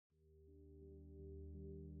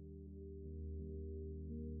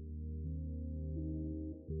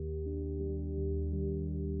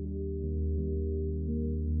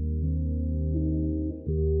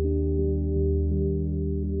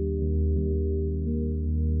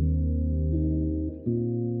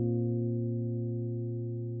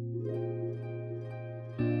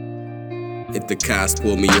If the cops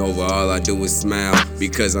pull me over, all I do is smile.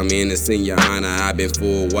 Because I'm innocent, your honor, I've been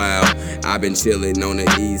for a while. I've been chillin' on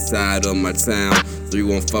the east side of my town.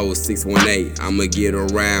 314-618, I'ma get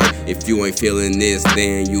around. If you ain't feeling this,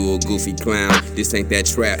 then you a goofy clown. This ain't that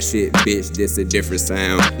trap shit, bitch, this a different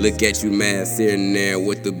sound. Look at you mad sitting there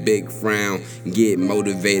with the big frown. Get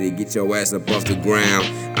motivated, get your ass up off the ground.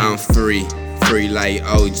 I'm free. Free like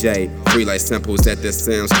OJ, free like samples at the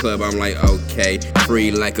Sam's Club, I'm like okay. Free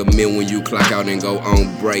like a meal when you clock out and go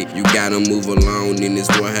on break. You gotta move along in this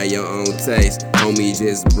world, have your own taste. Homie,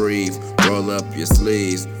 just breathe, roll up your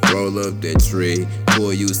sleeves, roll up that tree,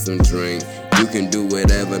 pour you some drink. You can do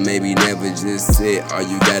whatever, maybe never just sit. All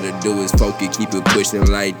you gotta do is focus, keep it pushing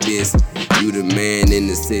like this. You the man in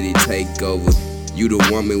the city, take over. You the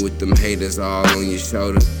woman with them haters all on your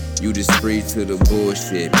shoulder. You just free to the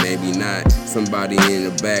bullshit, maybe not. Somebody in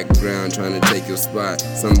the background trying to take your spot.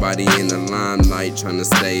 Somebody in the limelight trying to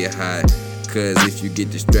stay high. Cause if you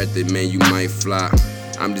get distracted, man, you might fly.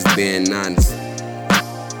 I'm just being honest.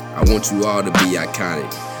 I want you all to be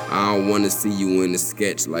iconic. I don't wanna see you in a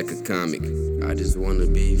sketch like a comic. I just wanna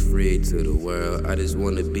be free to the world. I just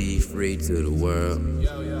wanna be free to the world.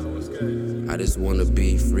 What's good? I just wanna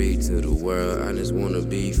be free to the world. I just wanna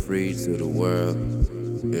be free to the world.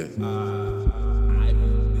 Yeah. I've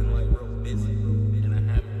been like real busy, and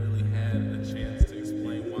I haven't really had a chance to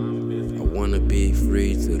explain why I'm busy. I wanna be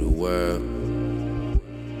free to the world.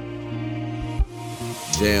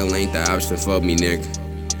 Jail ain't the option for me, nigga.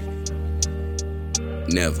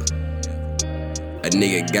 Never. A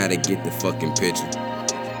nigga gotta get the fucking picture.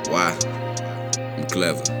 Why? I'm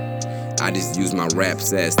clever. I just use my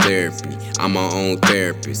raps as therapy. I'm my own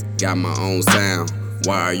therapist, got my own sound.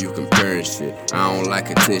 Why are you comparing shit? I don't like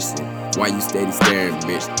competition. Why you steady staring,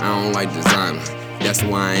 bitch? I don't like designer. That's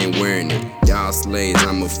why I ain't wearing it. Y'all slaves,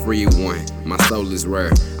 I'm a free one. My soul is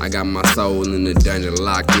rare. I got my soul in the dungeon,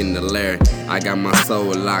 locked in the lair. I got my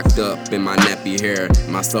soul locked up in my nappy hair.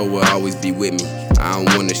 My soul will always be with me. I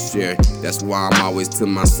don't wanna share. That's why I'm always to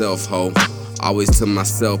myself, ho. Always to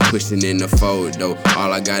myself, pushing in the forward though.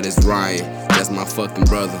 All I got is Ryan. That's my fucking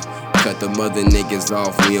brother. Cut the mother niggas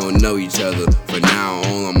off, we don't know each other. From now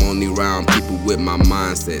on, I'm only around people with my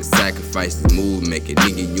mindset. Sacrifices, move making.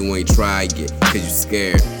 Nigga, you ain't tried yet, cause you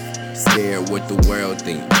scared. Scared what the world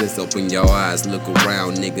think. Just open your eyes, look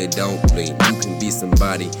around, nigga, don't blink. You can be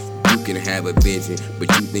somebody, you can have a vision, but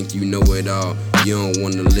you think you know it all, you don't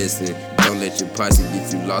wanna listen. Don't let your posse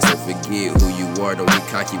get you lost and forget who you are. Don't be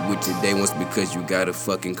cocky with your day once because you got a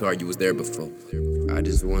fucking car, you was there before. I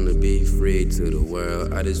just wanna be free to the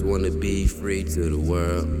world. I just wanna be free to the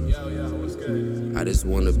world. What's good? I just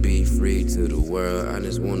wanna be free to the world. I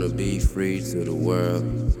just wanna be free to the world.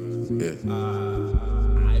 Yeah.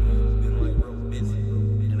 I've been like real busy,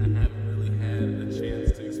 and I haven't really had a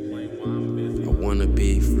chance to explain why I'm busy. I wanna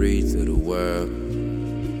be free to the world.